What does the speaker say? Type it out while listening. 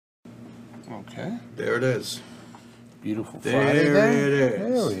Okay. There it is. Beautiful There Friday it day. is.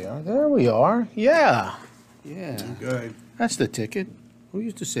 There we are. There we are. Yeah. Yeah. Okay. That's the ticket. Who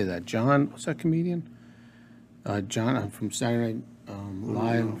used to say that? John, what's that comedian? John from Saturday Night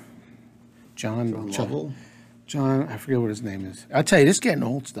Live. John Lovell? John, I forget what his name is. I'll tell you, this getting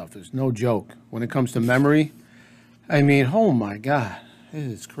old stuff is no joke. When it comes to memory, I mean, oh my God. It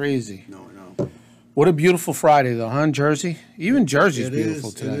is crazy. No, I know. What a beautiful Friday, though, huh, in Jersey? Even Jersey's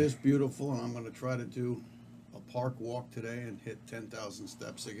beautiful today. It is beautiful, and I'm going to try to do a park walk today and hit 10,000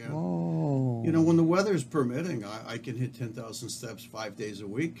 steps again. Oh. You know, when the weather's permitting, I can hit 10,000 steps 5 days a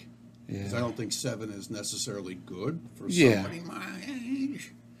week. Because I don't think 7 is necessarily good for somebody my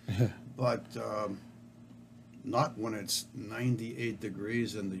age. But not when it's 98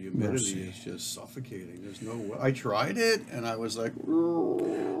 degrees and the humidity is just suffocating. There's no way. I tried it, and I was like,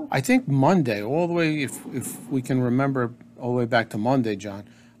 I think Monday, all the way, if we can remember all the way back to Monday, John,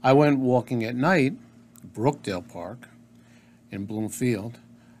 I went walking at night, Brookdale Park in Bloomfield,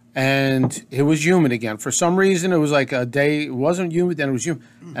 and it was humid again. For some reason, it was like a day, it wasn't humid, then it was humid.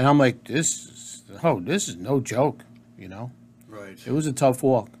 And I'm like, this is no joke, you know? Right. It was a tough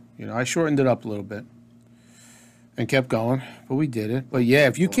walk. You know, I shortened it up a little bit and kept going, but we did it. But yeah,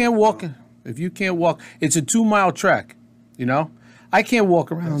 if you can't walk, it's a 2-mile trek, you know? I can't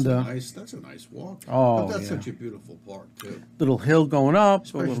walk around. That's a nice walk. Oh, but that's such a beautiful park, too. Little hill going up.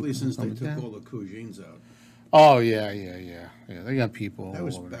 Especially since they took all the Cougines out. Oh, yeah. They got people. That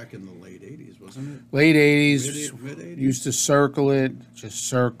was back in the late 80s, wasn't it? Late 80s. Mid-80s? Used to circle it. Just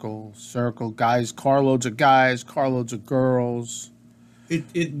circle. Guys, carloads of guys, carloads of girls.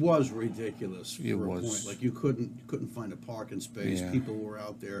 It was ridiculous for a point. Like you couldn't find a parking space. Yeah. People were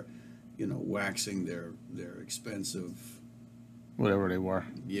out there, you know, waxing their expensive, whatever they were.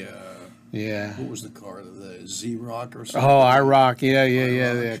 Yeah. What was the car? The Z-Rock or something? Oh, I-Rock. Yeah.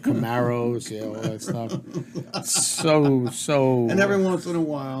 Camaros. Yeah, all that stuff. So. And every once in a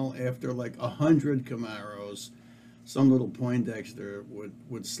while, after like 100 Camaros, some little Poindexter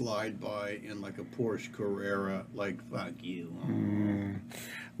would slide by in like a Porsche Carrera, like, fuck you.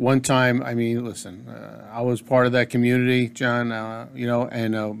 One time, I mean, listen, I was part of that community, John, you know,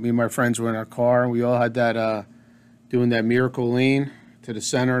 and me and my friends were in our car, and we all had that, doing that miracle lean to the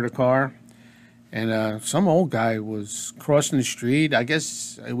center of the car. And some old guy was crossing the street. I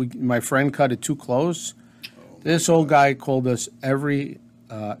guess my friend cut it too close. This old guy called us every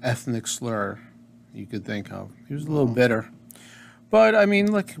ethnic slur you could think of. He was a little bitter. But, I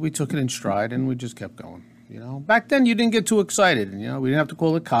mean, look, we took it in stride, and we just kept going. You know, back then you didn't get too excited. You know, we didn't have to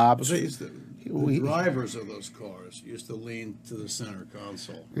call the cops. The drivers of those cars used to lean to the center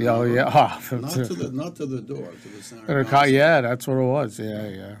console. Yeah. Not to the door, to the center console. Yeah, that's what it was.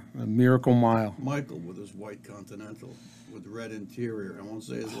 Yeah. The Miracle Mile. Michael with his white Continental with red interior. I won't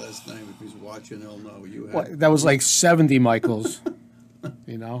say his last name. If he's watching, he'll know. That was like 70 Michaels.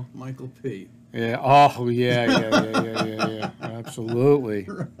 You know? Michael P. Yeah. Oh, yeah. Absolutely.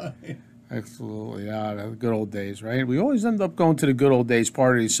 Right. Absolutely. Yeah, the good old days, right? We always end up going to the good old days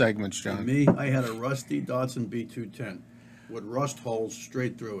part of these segments, John. And me, I had a rusty Datsun B210 with rust holes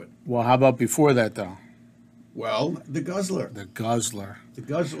straight through it. Well, how about before that, though? Well, the Guzzler. The Guzzler.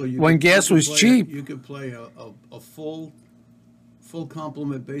 When gas was cheap. You could play a full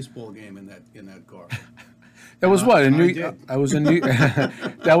complement baseball game in that car. That was what? That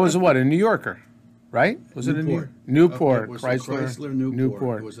was what? A New Yorker, right? Was it a Newport? It was Chrysler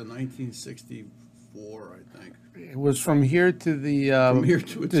Newport. It was a 1964, I think. It was from here to the from here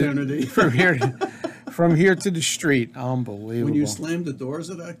to eternity. From here to the street. Unbelievable. When you slammed the doors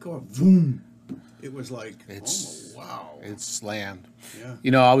of that car, boom! It was like, oh wow! It slammed. Yeah.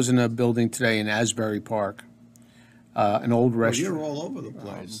 You know, I was in a building today in Asbury Park, an old restaurant. You're all over the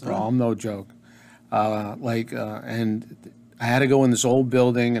place. Bro, I'm no joke. And I had to go in this old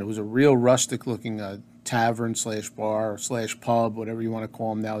building, and it was a real rustic-looking tavern / bar / pub, whatever you want to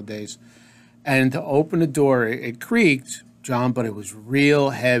call them nowadays. And to open the door, it creaked, John, but it was real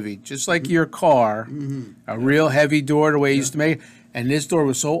heavy, just like your car. Mm-hmm. A real heavy door, the way you used to make it. And this door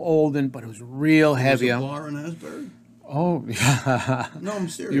was so olden, but it was was heavy. Was a bar in Asbury? Oh, yeah. No, I'm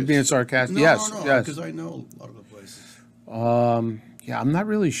serious. You're being sarcastic. No, yes, yes. Because I know a lot of the places. Yeah, I'm not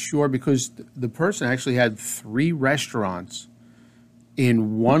really sure because the person actually had 3 restaurants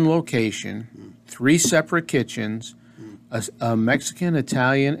in one location, 3 separate kitchens, a Mexican,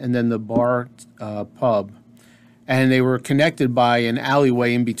 Italian, and then the bar pub. And they were connected by an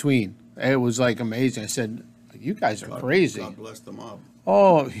alleyway in between. It was like amazing. I said, you guys are crazy. God bless the mob.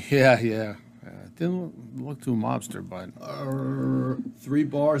 Oh, yeah. Didn't look too mobster, but... 3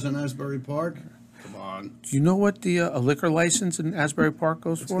 bars in Asbury Park? Come on. Do you know what the a liquor license in Asbury Park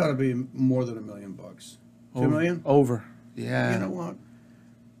goes It's for? got to be more than $1 million. $2 million? Over. Yeah. You know what?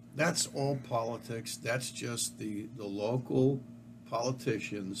 That's all politics. That's just the local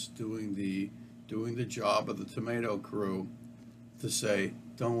politicians doing the job of the tomato crew to say,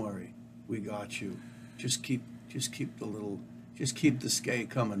 "Don't worry, we got you. Just keep the skate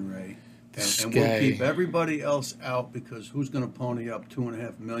coming, Ray, and we'll keep everybody else out because who's going to pony up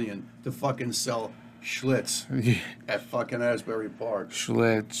 $2.5 million to fucking sell Schlitz at fucking Asbury Park?"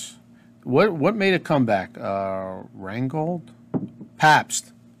 Schlitz. What made a comeback? Rheingold?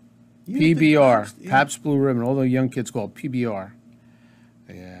 Pabst. Yeah, PBR. Pabst, yeah. Pabst Blue Ribbon. All the young kids call it PBR.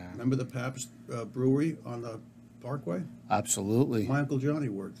 Yeah. Remember the Pabst brewery on the Parkway? Absolutely. My Uncle Johnny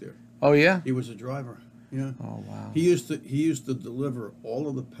worked there. Oh, yeah? He was a driver. Yeah. Oh, wow. He used to deliver all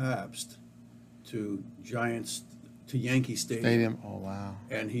of the Pabst to Yankee Stadium. Oh, wow.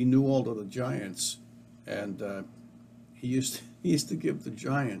 And he knew all of the Giants, and he used to give the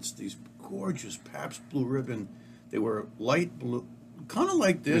Giants these gorgeous Pabst Blue Ribbon. They were light blue, kind of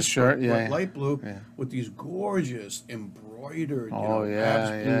like this, shirt, but light blue, yeah. with these gorgeous embroidered,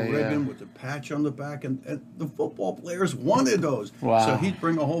 Pabst Blue Ribbon with the patch on the back, and the football players wanted those. Wow. So he'd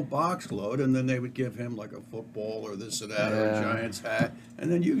bring a whole box load, and then they would give him like a football or this or that or a Giants hat, and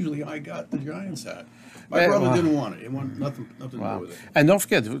then usually I got the Giants hat. My brother didn't want it. He wanted nothing to do with it. And don't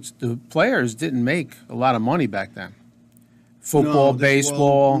forget, the players didn't make a lot of money back then. Football,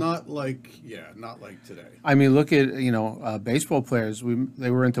 baseball. Not like today. I mean, look at, baseball players. They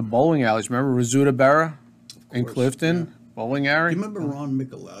were into bowling alleys. Remember Rizzuta Berra in Clifton? Yeah. Bowling alley? Do you remember Ron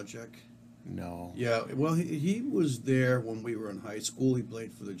Michalajek? No. Yeah, well, he was there when we were in high school. He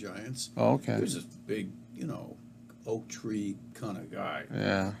played for the Giants. Oh, okay. He was this big, oak tree kind of guy.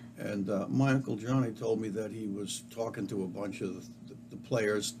 Yeah. And my Uncle Johnny told me that he was talking to a bunch of the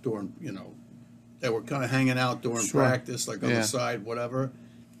players during, they were kind of hanging out during practice, like on the side, whatever.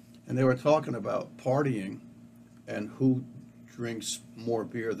 And they were talking about partying and who drinks more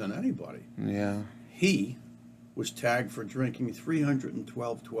beer than anybody. Yeah. He was tagged for drinking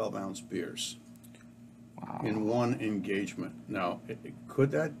 312 12-ounce beers in one engagement. Now,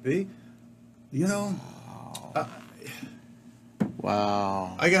 could that be?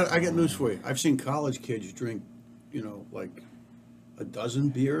 Wow. I got news for you. I've seen college kids drink, like a dozen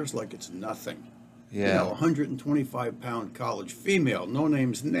beers like it's nothing. Yeah. 125-pound college female, no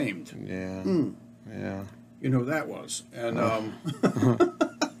names named. Yeah. Yeah. You know who that was. And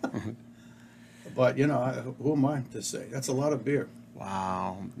but who am I to say? That's a lot of beer.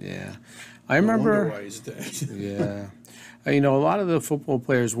 Wow. Yeah. I remember. why he's dead. Yeah. A lot of the football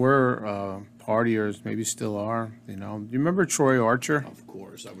players were partiers, maybe still are. You remember Troy Archer? Of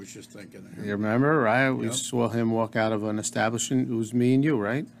course. I was just thinking of him. You remember, right? We Yep. saw him walk out of an establishment. It was me and you,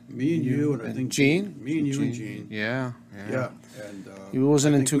 right? Me and you, and I think Gene. Me and you and Gene. Yeah. Yeah. And He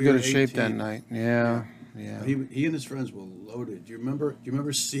wasn't I in think too we good were a shape that 18. night. Yeah. Yeah. He and his friends were loaded. Do you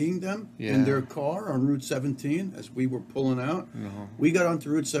remember seeing them Yeah. in their car on Route 17 as we were pulling out? No. We got onto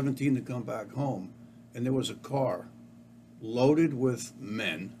Route 17 to come back home, and there was a car loaded with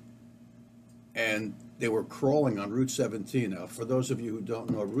men, and they were crawling on Route 17. Now, for those of you who don't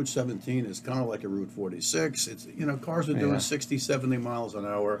know, Route 17 is kind of like a Route 46. It's cars are doing 60, 70 miles an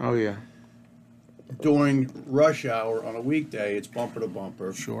hour. Oh, yeah. During rush hour on a weekday, it's bumper to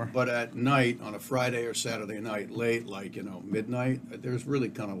bumper. Sure. But at night, on a Friday or Saturday night, late, like, midnight, there's really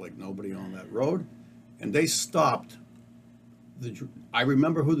kind of like nobody on that road. And they stopped. I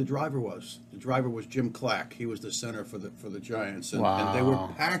remember who the driver was. The driver was Jim Clack. He was the center for the Giants. And, and they were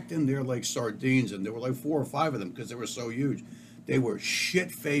packed in there like sardines, and there were like 4 or 5 of them because they were so huge. They were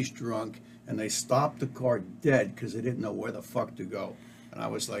shit-faced drunk, and they stopped the car dead because they didn't know where the fuck to go. And I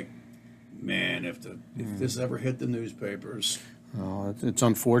was like, man, if this ever hit the newspapers. Oh, it's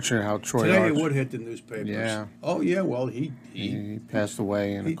unfortunate how Troy Today Archer, it would hit the newspapers. Yeah. Oh, yeah, well, he passed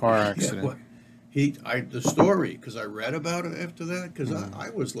away in a car accident. The story, because I read about it after that, because I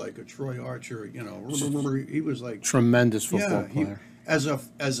was like a Troy Archer, he was like Tremendous football player. As a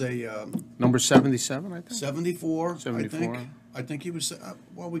Number 77, I think. 74, 74. I think he was.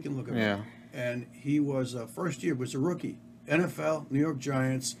 Well, we can look at it. Yeah. And he was first year was a rookie, NFL, New York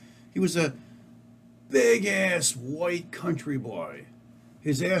Giants. He was a big ass white country boy.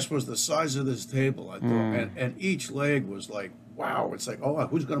 His ass was the size of this table, I thought, and each leg was like, wow. It's like, oh,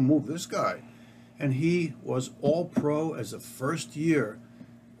 who's going to move this guy? And he was all pro as a first year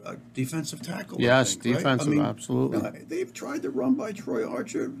defensive tackle. Yes, I think, defensive, right? I mean, absolutely. They've tried to run by Troy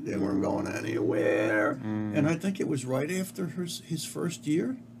Archer. They weren't going anywhere. And I think it was right after his first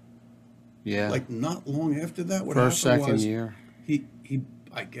year. Yeah. Like not long after that. What First, happened second was year. He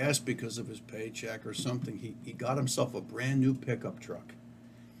I guess because of his paycheck or something, he got himself a brand new pickup truck.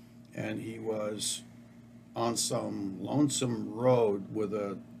 And he was on some lonesome road with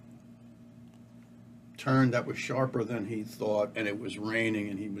a turn that was sharper than he thought, and it was raining,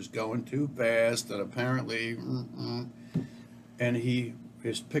 and he was going too fast, and apparently, and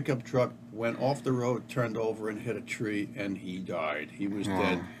his pickup truck went off the road, turned over, and hit a tree, and he died. He was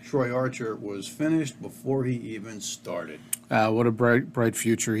dead. Troy Archer was finished before he even started. What a bright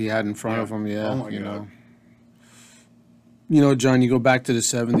future he had in front of him. Yeah, oh my God. John, you go back to the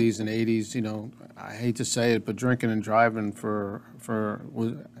 70s and 80s, I hate to say it, but drinking and driving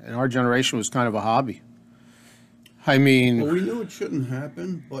in our generation was kind of a hobby. I mean, well, we knew it shouldn't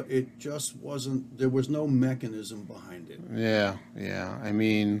happen, but it just wasn't. There was no mechanism behind it. Yeah. I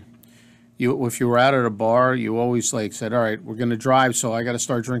mean, if you were out at a bar, you always said, all right, we're going to drive, so I got to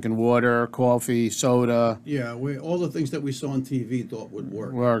start drinking water, coffee, soda. Yeah, all the things that we saw on TV thought would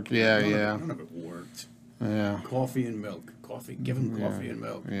work. None of it worked. Yeah. Coffee and milk. Give him coffee and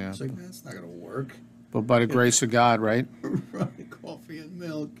milk. Yeah. It's like, that's not going to work. But by the grace of God, right? Right, coffee and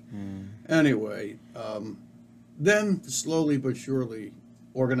milk. Anyway, then slowly but surely,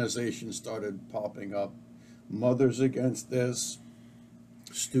 organizations started popping up. Mothers against this,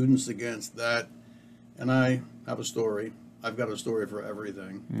 students against that. And I have a story. I've got a story for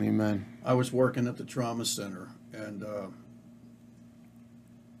everything. Amen. I was working at the trauma center, and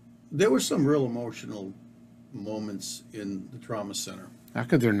there were some real emotional moments in the trauma center. How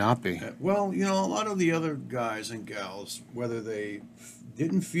could there not be? Well, a lot of the other guys and gals, whether they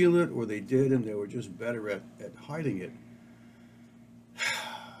didn't feel it or they did and they were just better at hiding it,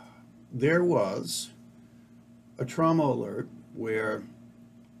 there was a trauma alert where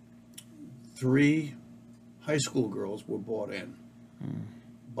 3 high school girls were brought in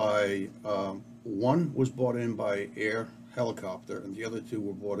by, one was brought in by air helicopter and the other 2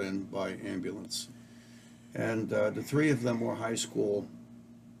 were brought in by ambulance. And the 3 of them were high school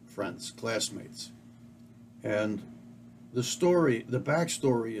friends, classmates. And the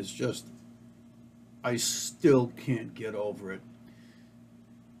backstory is just, I still can't get over it.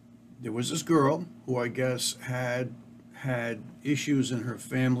 There was this girl who I guess had issues in her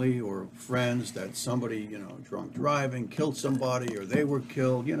family or friends that somebody, drunk driving, killed somebody, or they were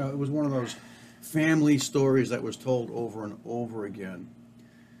killed. It was one of those family stories that was told over and over again.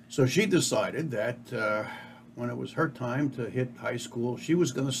 So she decided that when it was her time to hit high school, she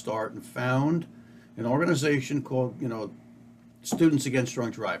was going to start and found an organization called, Students Against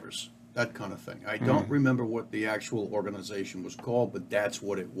Drunk Drivers, that kind of thing. I don't remember what the actual organization was called, but that's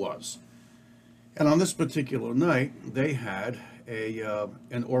what it was. And on this particular night, they had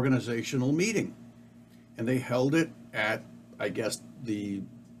an organizational meeting, and they held it at, I guess, the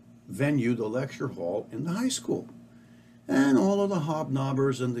venue, the lecture hall in the high school. And all of the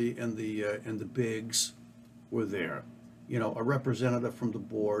hobnobbers and the bigs were there. A representative from the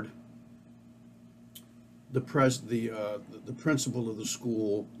board, the principal of the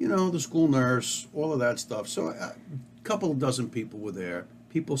school, the school nurse, all of that stuff. So a couple of dozen people were there.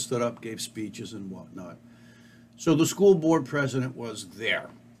 People stood up, gave speeches and whatnot. So the school board president was there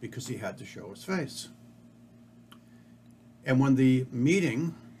because he had to show his face. And when the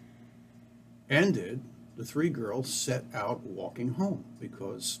meeting ended, the 3 girls set out walking home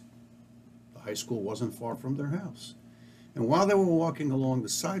because the high school wasn't far from their house. And while they were walking along the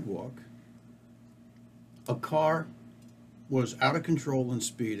sidewalk, a car was out of control and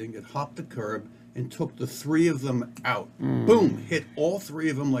speeding. It hopped the curb and took the 3 of them out. Boom! Hit all 3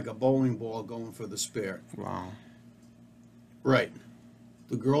 of them like a bowling ball going for the spare. Wow. Right.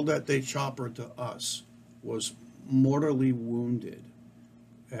 The girl that they choppered to us was mortally wounded.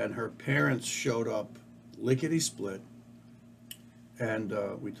 And her parents showed up lickety-split. And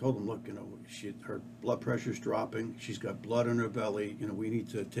we told them, look, her blood pressure's dropping. She's got blood in her belly. We need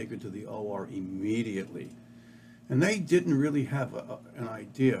to take her to the OR immediately. And they didn't really have an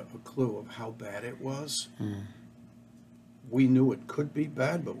idea, a clue of how bad it was. We knew it could be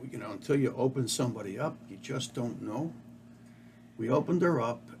bad, but until you open somebody up, you just don't know. We opened her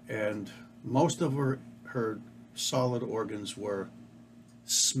up, and most of her solid organs were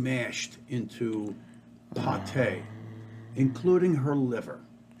smashed into pate, including her liver.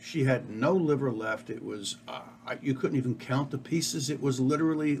 She had no liver left. It was, you couldn't even count the pieces. It was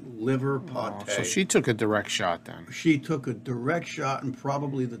literally liver pate. So she took a direct shot then. She took a direct shot, and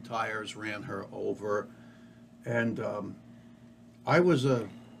probably the tires ran her over. And I was a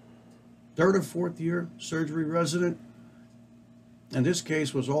 3rd or 4th year surgery resident, and this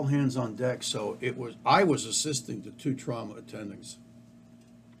case was all hands on deck. So I was assisting the 2 trauma attendings,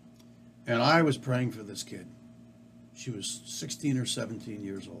 and I was praying for this kid. She was 16 or 17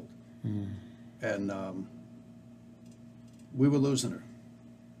 years old. And we were losing her.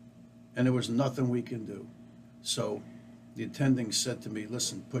 And there was nothing we can do. So the attending said to me,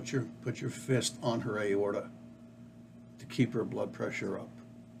 listen, put your fist on her aorta to keep her blood pressure up,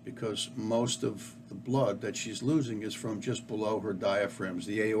 because most of the blood that she's losing is from just below her diaphragms.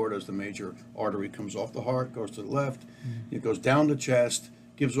 The aorta is the major artery, comes off the heart, goes to the left, it goes down the chest,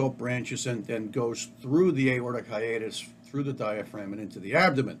 gives off branches, and then goes through the aortic hiatus, through the diaphragm, and into the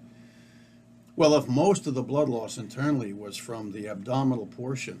abdomen. Well, if most of the blood loss internally was from the abdominal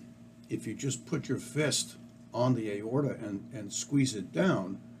portion, if you just put your fist on the aorta and squeeze it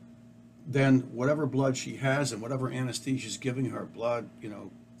down, then whatever blood she has and whatever anesthesia is giving her, blood,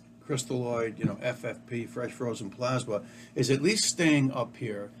 crystalloid, FFP, fresh frozen plasma, is at least staying up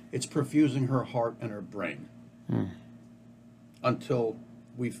here. It's perfusing her heart and her brain until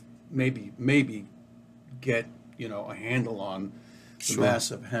we've maybe get, a handle on the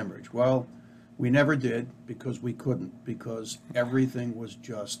massive hemorrhage. Well, we never did, because we couldn't, because everything was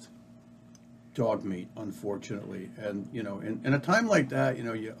just dog meat, unfortunately. And, in a time like that,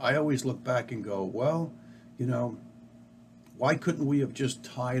 I always look back and go, well, why couldn't we have just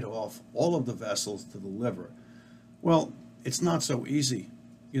tied off all of the vessels to the liver? Well, it's not so easy.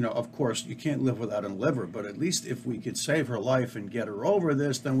 Of course, you can't live without a liver, but at least if we could save her life and get her over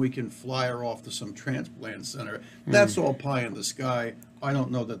this, then we can fly her off to some transplant center. That's all pie in the sky. I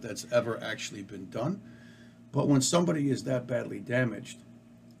don't know that that's ever actually been done. But when somebody is that badly damaged,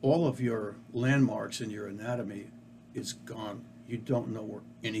 all of your landmarks in your anatomy is gone. You don't know where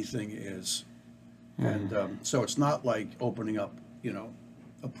anything is. And so it's not like opening up,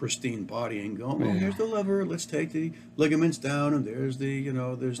 a pristine body and going, oh, here's the liver, let's take the ligaments down, and there's the,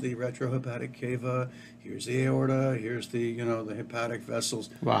 there's the retrohepatic cava, here's the aorta, here's the, the hepatic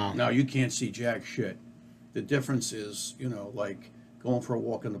vessels. Wow. Now, you can't see jack shit. The difference is, like going for a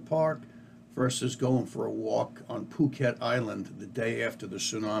walk in the park versus going for a walk on Phuket Island the day after the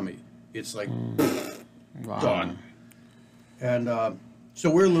tsunami. It's like, done. And so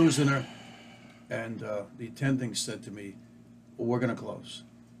we're losing her. And the attending said to me, well, we're going to close.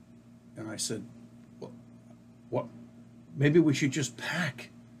 And I said, well, what? Maybe we should just pack,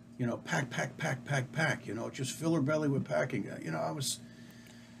 pack, just fill her belly with packing. I was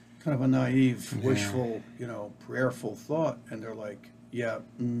kind of a naive, wishful, prayerful thought. And they're like,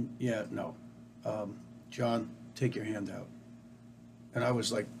 no. John, take your hand out. And I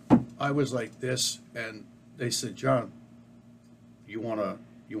was like this. And they said, John, you want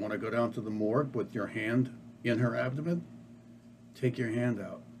to go down to the morgue with your hand in her abdomen? Take your hand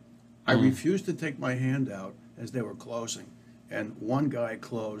out. I refused to take my hand out as they were closing. And one guy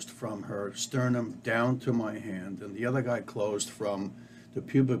closed from her sternum down to my hand, and the other guy closed from the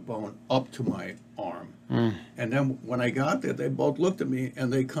pubic bone up to my arm. And then when I got there, they both looked at me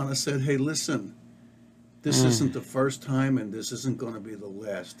and they kind of said, hey, listen, this isn't the first time and this isn't going to be the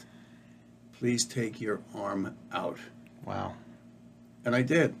last. Please take your arm out. Wow. And I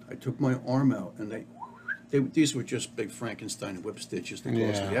did. I took my arm out, and these were just big Frankenstein whip stitches to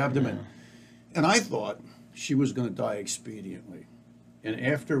close the abdomen. And I thought she was going to die expediently. And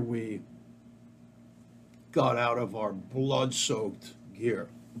after we got out of our blood-soaked gear,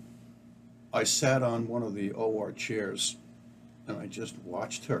 I sat on one of the OR chairs, and I just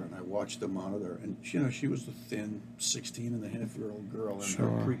watched her, and I watched the monitor. And, she was a thin 16-and-a-half-year-old girl, and her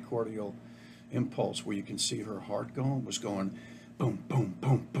precordial impulse, where you can see her heart going, was going boom, boom,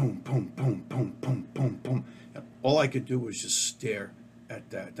 boom, boom, boom, boom, boom, boom, boom, boom. And all I could do was just stare at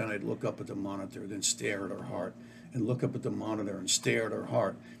that. Then I'd look up at the monitor, then stare at her heart, and look up at the monitor and stare at her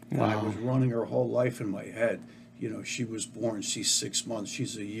heart. And I was running her whole life in my head. She was born, she's 6 months,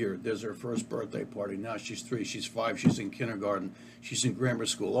 she's a year. There's her first birthday party. Now she's 3, she's 5, she's in kindergarten, she's in grammar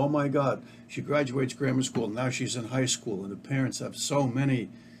school. Oh my God, she graduates grammar school, now she's in high school, and the parents have so many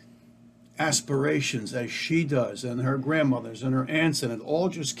aspirations as she does, and her grandmothers and her aunts, and it all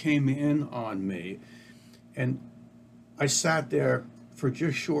just came in on me. And I sat there for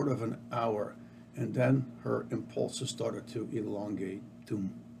just short of an hour, and then her impulses started to elongate.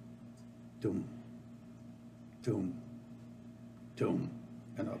 Doom, doom, doom, doom.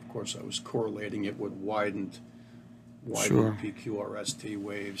 And of course I was correlating it with widened PQRST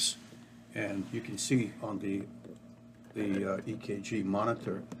waves. And you can see on the EKG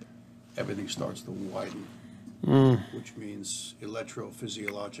monitor, everything starts to widen, which means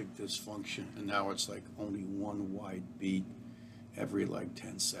electrophysiologic dysfunction. And now it's like only one wide beat every like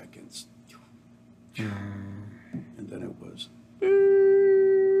 10 seconds. And then it was.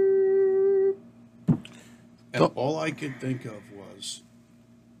 And all I could think of was,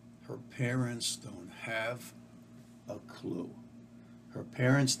 her parents don't have a clue. Her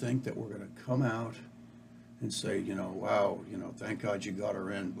parents think that we're going to come out and say, wow, thank God you got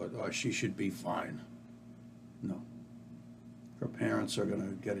her in, but she should be fine. No. Her parents are going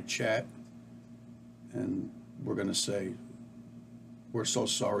to get a chat, and we're going to say, we're so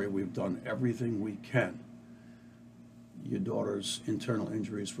sorry, we've done everything we can. Your daughter's internal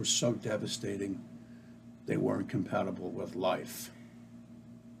injuries were so devastating, they weren't compatible with life.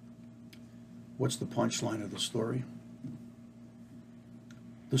 What's the punchline of the story?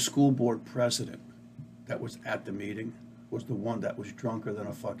 The school board president that was at the meeting was the one that was drunker than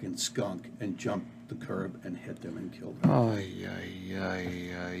a fucking skunk and jumped the curb and hit them and killed them. Are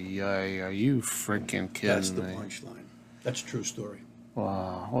you freaking kidding me? That's the punchline. That's a true story.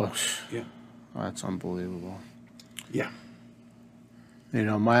 Wow. Well, yeah. That's unbelievable. Yeah.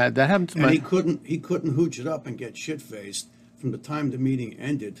 That happened to and my... he couldn't hooch it up and get shit-faced from the time the meeting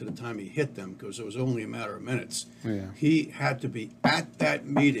ended to the time he hit them, because it was only a matter of minutes. Yeah. He had to be at that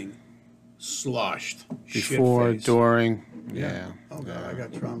meeting sloshed. Before, shit-faced. During. Yeah. Yeah. Oh God, I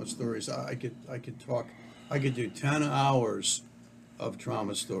got trauma stories. I could talk. I could do 10 hours of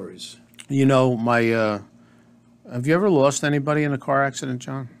trauma stories. Have you ever lost anybody in a car accident,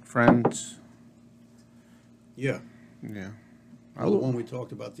 John? Friends? Yeah. Yeah. Well, the one we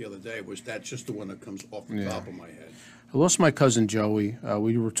talked about the other day that's just the one that comes off the top of my head. I lost my cousin Joey.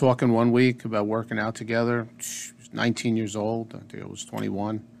 We were talking one week about working out together. She was 19 years old. I think I was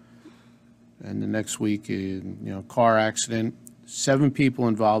 21. And the next week, car accident. 7 people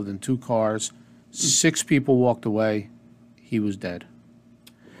involved in 2 cars. 6 people walked away. He was dead.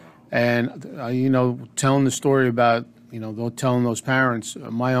 And, telling the story about, telling those parents,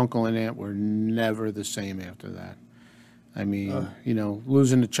 my uncle and aunt were never the same after that. I mean,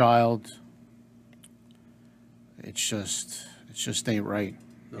 losing a child, it just ain't right.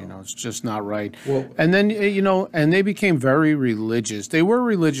 No. It's just not right. Well, and then, and they became very religious. They were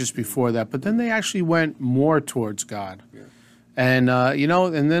religious before that, but then they actually went more towards God. Yeah. And,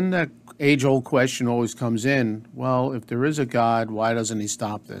 and then that age-old question always comes in, well, if there is a God, why doesn't he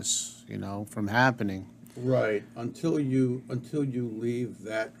stop this, from happening? Right. Until you leave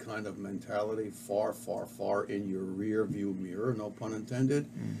that kind of mentality far, far, far in your rear view mirror, no pun intended,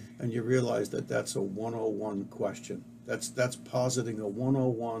 and you realize that that's a 101 question. That's positing a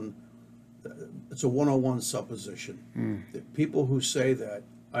 101, it's a 101 supposition. The people who say that,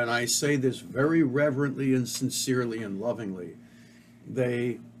 and I say this very reverently and sincerely and lovingly,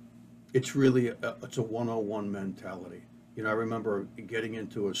 it's really it's a 101 mentality. I remember getting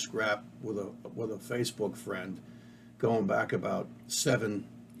into a scrap with a Facebook friend going back about 8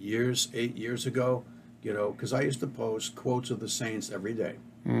 years ago, because I used to post quotes of the saints every day.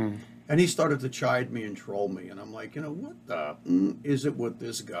 And he started to chide me and troll me. And I'm like, what the is it with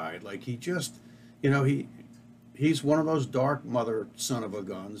this guy? Like, he just, he's one of those dark mother son of a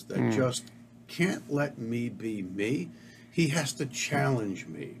guns that just can't let me be me. He has to challenge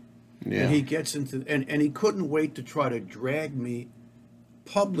me. Yeah. And he gets into, and he couldn't wait to try to drag me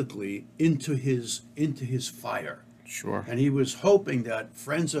publicly into his fire. Sure. And he was hoping that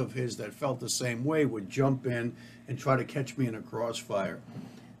friends of his that felt the same way would jump in and try to catch me in a crossfire.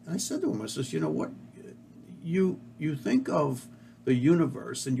 And I said to him, I says, what? You think of the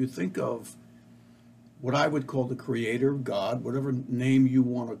universe and you think of what I would call the creator, God, whatever name you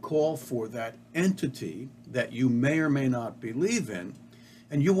want to call for that entity that you may or may not believe in.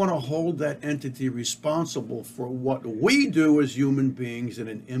 And you want to hold that entity responsible for what we do as human beings in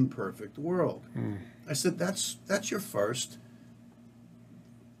an imperfect world. I said, that's your first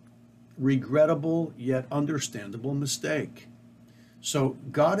regrettable yet understandable mistake. So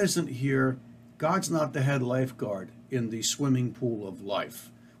God isn't here. God's not the head lifeguard in the swimming pool of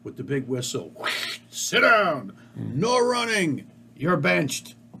life with the big whistle. Sit down. No running. You're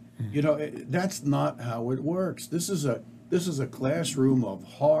benched. That's not how it works. This is a classroom of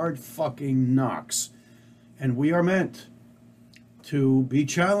hard fucking knocks, and we are meant to be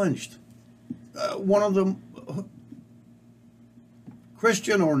challenged. One of them,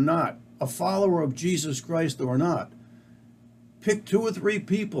 Christian or not, a follower of Jesus Christ or not, pick 2 or 3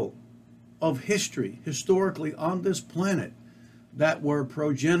 people of history, historically on this planet, that were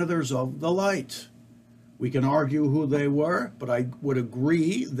progenitors of the light. We can argue who they were, but I would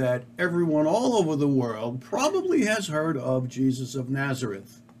agree that everyone all over the world probably has heard of Jesus of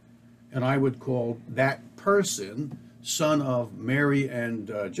Nazareth. And I would call that person, son of Mary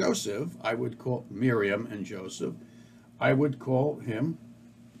and Joseph, I would call Miriam and Joseph, I would call him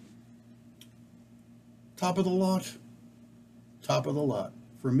top of the lot. Top of the lot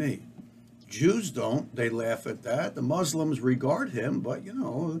for me. Jews don't. They laugh at that. The Muslims regard him, but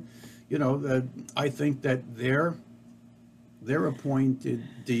I think that their their appointed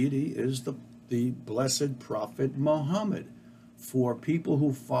deity is the blessed prophet Muhammad. For people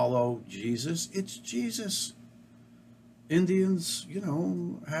who follow Jesus, it's Jesus. Indians,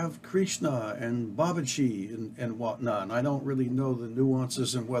 have Krishna and Babaji and whatnot. And I don't really know the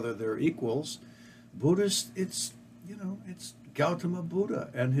nuances and whether they're equals. Buddhist, it's Gautama Buddha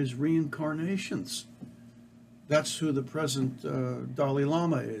and his reincarnations. That's who the present Dalai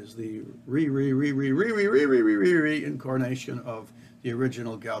Lama is, the reincarnation of the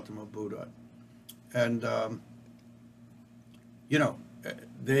original Gautama Buddha. And,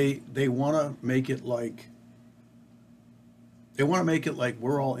 they want to make it like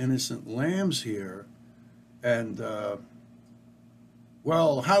we're all innocent lambs here. And,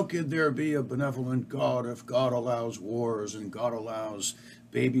 well, how could there be a benevolent God if God allows wars and God allows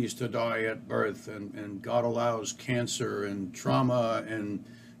babies to die at birth and God allows cancer and trauma and,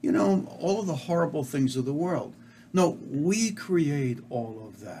 all of the horrible things of the world? No, we create all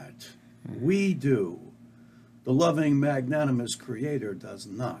of that. We do. The loving, magnanimous Creator does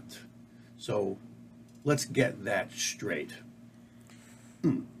not. So let's get that straight.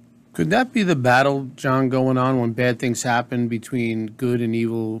 Could that be the battle, John, going on when bad things happen between good and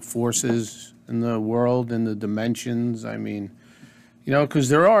evil forces in the world and the dimensions? I mean, because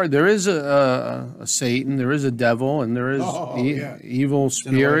there is a Satan, there is a devil, and there is evil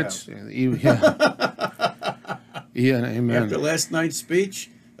spirits. Yeah, amen. After last night's speech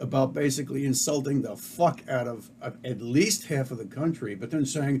about basically insulting the fuck out of at least half of the country, but then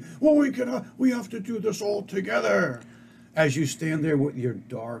saying, well, we have to do this all together. As you stand there with your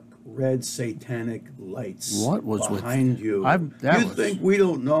dark red satanic lights behind you. Think we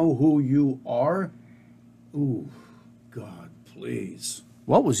don't know who you are? Ooh, God, please.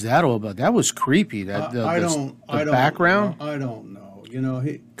 What was that all about? That was creepy. The background? I don't know.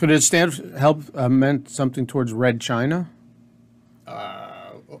 Could it meant something towards Red China?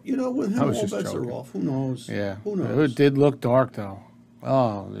 With him, all bets are off. Who knows? Yeah. Who knows? It did look dark, though.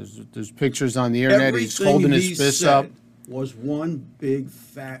 Oh, there's pictures on the internet. He's holding his fists up. Was one big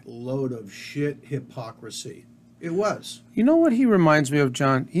fat load of shit hypocrisy. It was. You know what he reminds me of,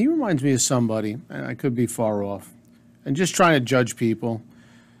 John? He reminds me of somebody, and I could be far off, and just trying to judge people,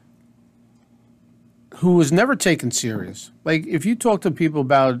 who was never taken serious. Like, if you talk to people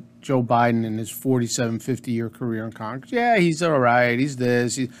about Joe Biden and his 47, 50-year career in Congress, yeah, he's all right, he's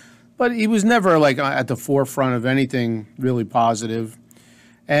this, but he was never, like, at the forefront of anything really positive.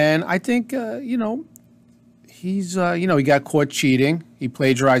 And I think, he's, he got caught cheating. He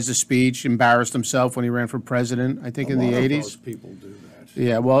plagiarized a speech, embarrassed himself when he ran for president, I think in the 80s. Those people do that.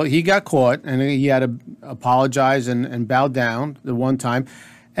 Yeah, well, he got caught, and he had to apologize and bow down the one time.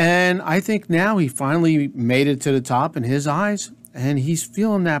 And I think now he finally made it to the top in his eyes, and he's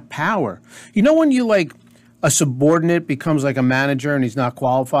feeling that power. When you, like, a subordinate becomes like a manager and he's not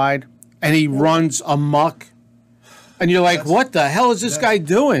qualified, and he runs amok, and you're like, what the hell is this guy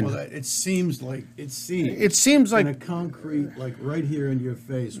doing? Well, it seems like in a concrete, like right here in your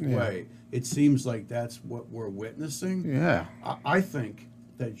face way. It seems like that's what we're witnessing. Yeah. I think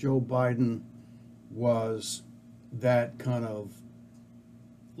that Joe Biden was that kind of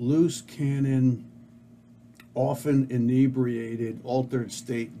loose cannon, often inebriated, altered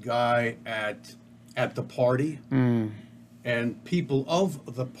state guy at the party. And people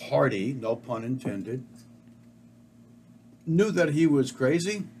of the party, no pun intended, knew that he was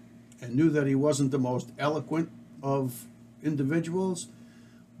crazy and knew that he wasn't the most eloquent of individuals,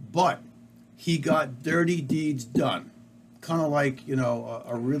 but he got dirty deeds done. Kind of like,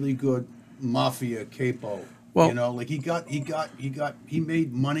 a really good mafia capo. Well, like he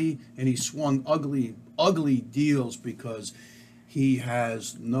made money and he swung ugly deals because he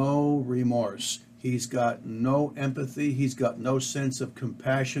has no remorse. He's got no empathy. He's got no sense of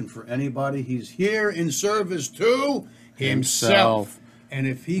compassion for anybody. He's here in service to himself. And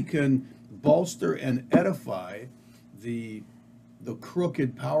if he can bolster and edify the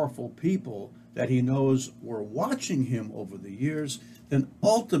crooked, powerful people that he knows were watching him over the years, then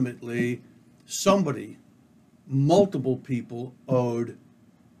ultimately multiple people owed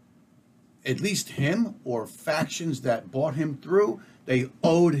at least him or factions that bought him through, they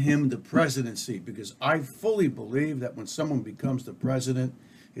owed him the presidency, because I fully believe that when someone becomes the president,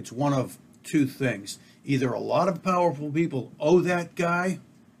 it's one of two things. Either a lot of powerful people owe that guy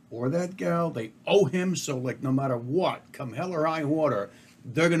or that gal, they owe him, so like no matter what, come hell or high water,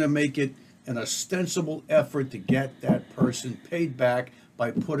 they're going to make it an ostensible effort to get that person paid back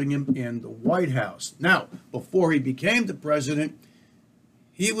by putting him in the White House. Now, before he became the president,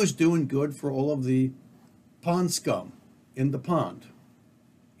 he was doing good for all of the pond scum in the pond,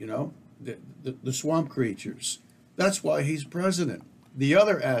 the swamp creatures. That's why he's president. The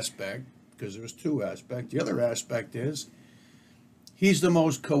other aspect, because there's two aspects, the other aspect is he's the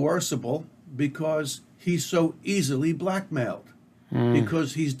most coercible because he's so easily blackmailed.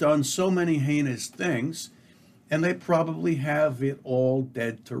 Because he's done so many heinous things, and they probably have it all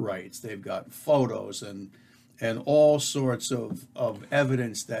dead to rights. They've got photos and all sorts of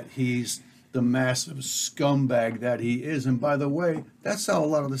evidence that he's the massive scumbag that he is. And by the way, that's how a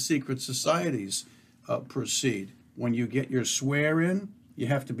lot of the secret societies proceed. When you get your swear in, you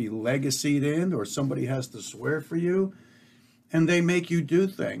have to be legacied in, or somebody has to swear for you. And they make you do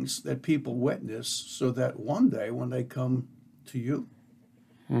things that people witness so that one day when they come to you,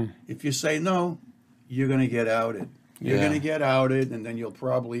 if you say no, you're going to get outed. You're going to get outed, and then you'll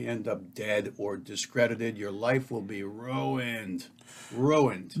probably end up dead or discredited. Your life will be ruined.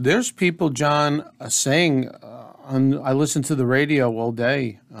 Ruined. There's people, John, saying, I listen to the radio all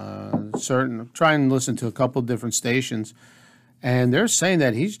day, try and listen to a couple different stations, and they're saying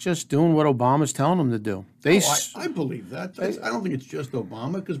that he's just doing what Obama's telling him to do. I believe that. I don't think it's just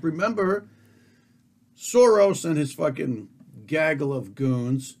Obama, because remember, Soros and his fucking gaggle of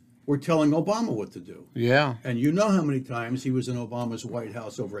goons were telling Obama what to do. Yeah. And you know how many times he was in Obama's White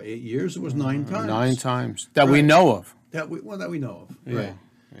House over 8 years? It was 9 times. 9 times. That we know of. That we know of. Yeah. Right.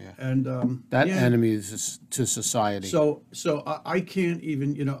 Yeah. And that enemy is to society. So I can't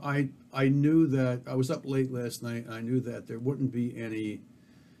even, I knew that, I was up late last night, I knew that there wouldn't be any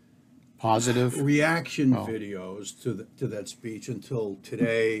positive reaction videos to that speech until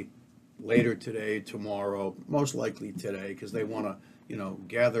today, later today, tomorrow, most likely today, because they want to,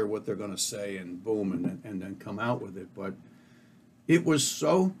 gather what they're going to say and boom, and then come out with it. But it was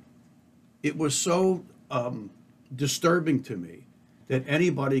so disturbing to me that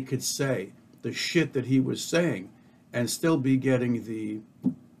anybody could say the shit that he was saying and still be getting the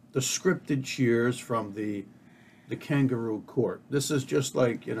scripted cheers from the kangaroo court. This is just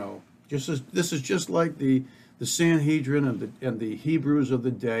like, this is just like the Sanhedrin and the Hebrews of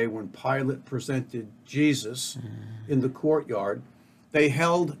the day when Pilate presented Jesus in the courtyard. They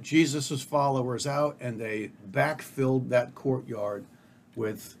held Jesus's followers out and they backfilled that courtyard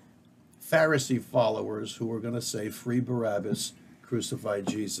with Pharisee followers who were going to say, "Free Barabbas, crucify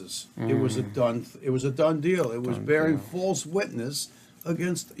Jesus." It was a done deal. It was bearing false witness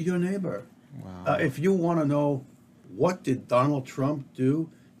against your neighbor. Wow. If you want to know what did Donald Trump do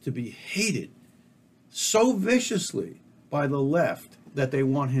to be hated so viciously by the left that they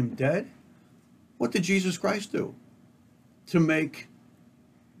want him dead, what did Jesus Christ do to make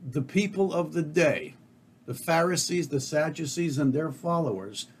the people of the day, the Pharisees, the Sadducees, and their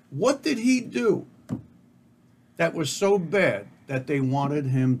followers, what did he do that was so bad that they wanted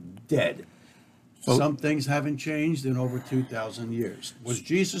him dead? Some things haven't changed in over 2,000 years. Was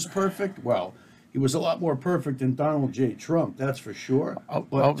Jesus perfect? Well, he was a lot more perfect than Donald J. Trump, that's for sure. I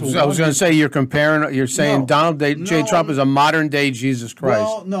was going to say you're saying Donald J. Trump is a modern day Jesus Christ.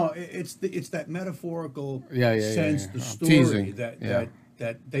 Well, no, it's that metaphorical sense, the story that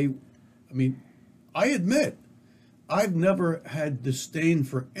they, I mean, I admit, I've never had disdain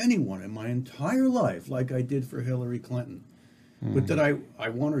for anyone in my entire life like I did for Hillary Clinton. But did I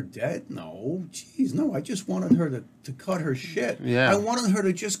want her dead? No. Jeez, no. I just wanted her to cut her shit. Yeah. I wanted her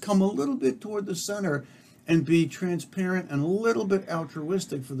to just come a little bit toward the center and be transparent and a little bit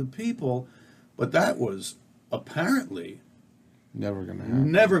altruistic for the people. But that was apparently never going to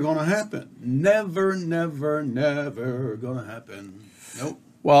happen. Never going to happen. Never, never, never going to happen. Nope.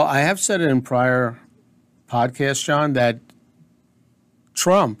 Well, I have said it in prior podcasts, John, that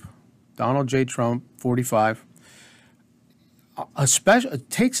Trump, Donald J. Trump, 45, it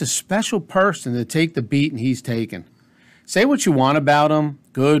takes a special person to take the beating he's taken. Say what you want about him,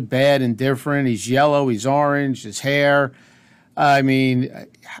 good, bad, indifferent. He's yellow, he's orange, his hair. I mean,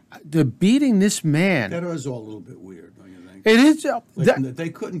 the beating this man. That is all a little bit weird, don't you think? It is. They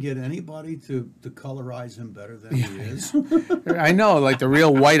couldn't get anybody to colorize him better than he is. I know, like the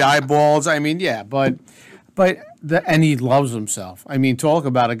real white eyeballs. I mean, yeah, and he loves himself. I mean, talk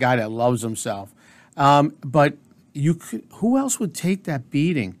about a guy that loves himself. But who else would take that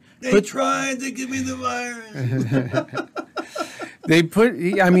beating? They tried to give me the virus.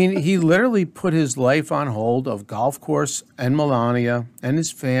 He literally put his life on hold of golf course and Melania and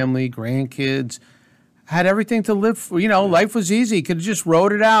his family, grandkids, had everything to live for. Life was easy. He could have just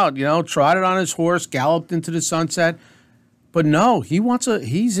rode it out, trotted on his horse, galloped into the sunset. But no,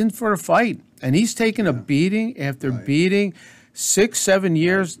 he's in for a fight. And he's taken a beating after beating, 6-7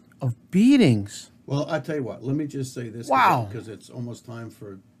 years of beatings. Well, I tell you what, let me just say this. Wow. Because it's almost time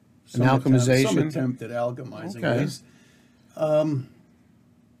for some alchemization. Some attempt at alchemizing this.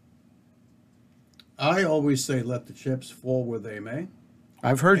 I always say, let the chips fall where they may.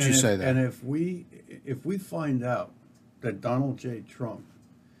 I've heard you And say if, that. and if we find out that Donald J. Trump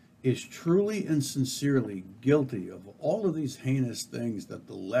is truly and sincerely guilty of all of these heinous things that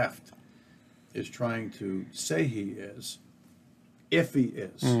the left is trying to say he is, if he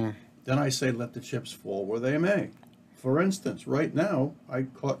is, then I say let the chips fall where they may. For instance, right now, I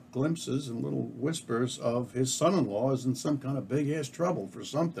caught glimpses and little whispers of his son-in-law is in some kind of big-ass trouble for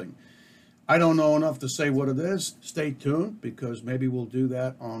something. I don't know enough to say what it is. Stay tuned, because maybe we'll do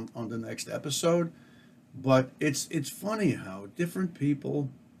that on the next episode. But it's funny how different people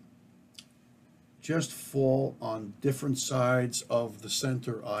just fall on different sides of the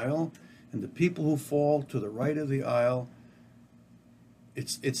center aisle, and the people who fall to the right of the aisle,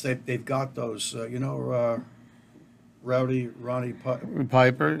 it's that they've got those Rowdy Ronnie Piper.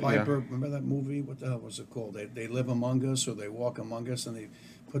 Piper. Remember that movie? What the hell was it called? They live among us, or they walk among us, and they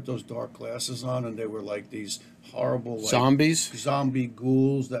put those dark glasses on, and they were like these horrible zombie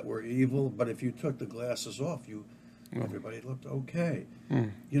ghouls that were evil. But if you took the glasses off, everybody looked okay.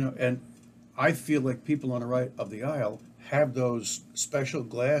 And I feel like people on the right of the aisle have those special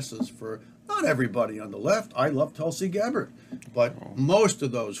glasses for not everybody on the left. I love Tulsi Gabbard, but most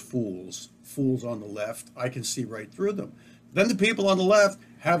of those fools on the left, I can see right through them. Then the people on the left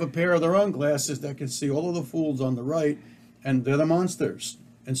have a pair of their own glasses that can see all of the fools on the right, and they're the monsters.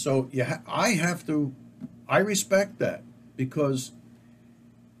 And so I respect that, because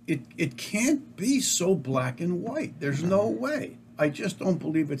it can't be so black and white. There's no way. I just don't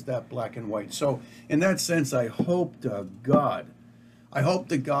believe it's that black and white. So in that sense, I hope to God that I hope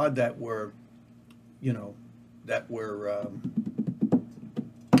to God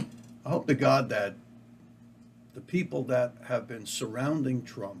that the people that have been surrounding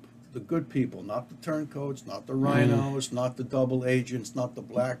Trump, the good people, not the turncoats, not the rhinos, not the double agents, not the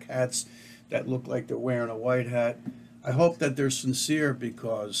black hats that look like they're wearing a white hat, I hope that they're sincere,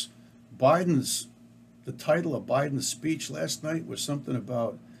 because the title of Biden's speech last night was something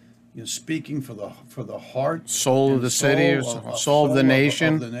about speaking for the heart, soul of the city, or soul of the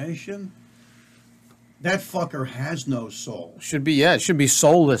nation. Of the nation. That fucker has no soul. It should be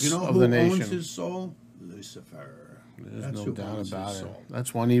soulless of the nation. Who owns his soul? Lucifer. There's no doubt about it.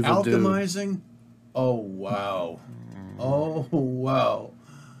 That's one evil dude. Alchemizing? Oh, wow. Oh, wow.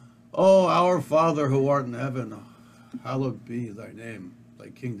 Oh, our Father who art in heaven, hallowed be thy name. Thy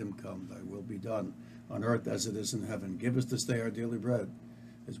kingdom come, thy will be done, on earth as it is in heaven. Give us this day our daily bread,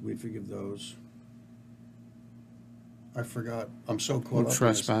 as we forgive those. I forgot. I'm so caught up.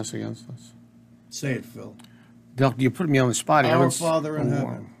 Trespass against us. Say it, Phil. You put me on the spot. Our Father in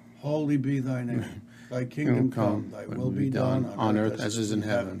heaven, holy be thy name. Thy kingdom come, thy will be done on earth as is in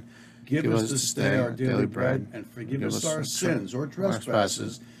heaven. Give us this day our daily bread, and forgive us our sins or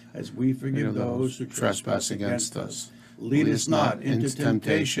trespasses, as we forgive those who trespass against us. Lead us not into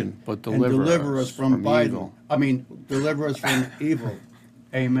temptation, but deliver us from evil. Deliver us from evil.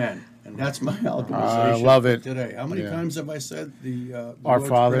 Amen. And that's my alchemization. I love it Today. How many times have I said the Our Lord's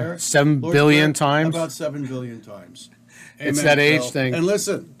Father? Prayer? 7 Lord's billion Prayer? times? About 7 billion times. It's Amen, that age Phil. thing. And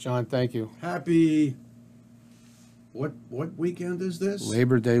listen, John, thank you. happy, what weekend is this?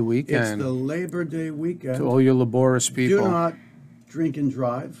 Labor Day weekend. It's the Labor Day weekend. To all your laborious people. Do not drink and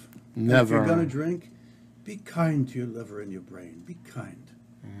drive. Never. And if you're going to drink, be kind to your liver and your brain. Be kind.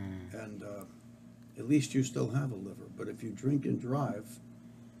 And at least you still have a liver. But if you drink and drive,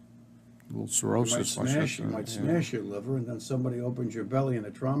 A little cirrhosis. you might smash your liver, and then somebody opens your belly in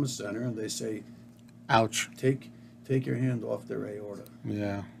a trauma center, and they say, ouch. take your hand off their aorta.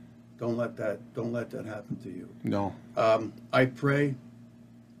 Yeah. Don't let that happen to you. No. I pray.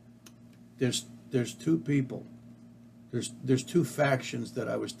 There's two people. There's two factions that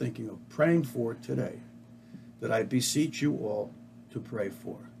I was thinking of praying for today, that I beseech you all to pray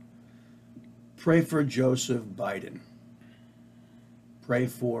for. Pray for Joseph Biden. Pray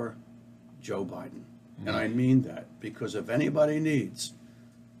for Joe Biden. And I mean that, because if anybody needs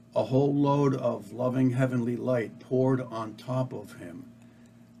a whole load of loving heavenly light poured on top of him,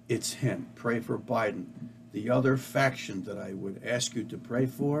 it's him. Pray for Biden. The other faction that I would ask you to pray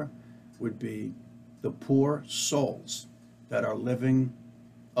for would be the poor souls that are living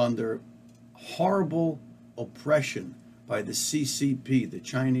under horrible oppression by the CCP, the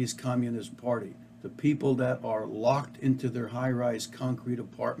Chinese Communist Party, the people that are locked into their high-rise concrete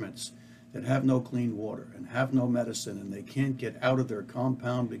apartments that have no clean water and have no medicine, and they can't get out of their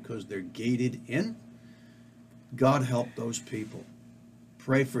compound because they're gated in. God help those people.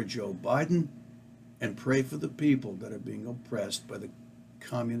 Pray for Joe Biden, and pray for the people that are being oppressed by the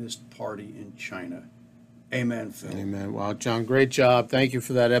Communist Party in China. Amen, Phil. Amen. Wow, John, great job. Thank you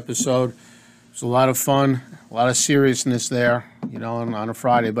for that episode. It's a lot of fun, a lot of seriousness there, on a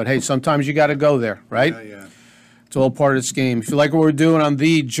Friday. But hey, sometimes you got to go there, right? Yeah. It's all part of this game. If you like what we're doing on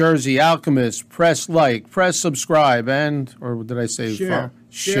the Jersey Alchemist, press like, press subscribe, or did I say Share.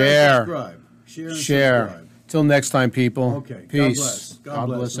 Share. Subscribe. Share and Share. subscribe. Till next time, people. Okay. Peace. God bless. God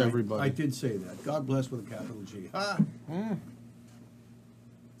bless And everybody. I did say that. God bless with a capital G. Ha!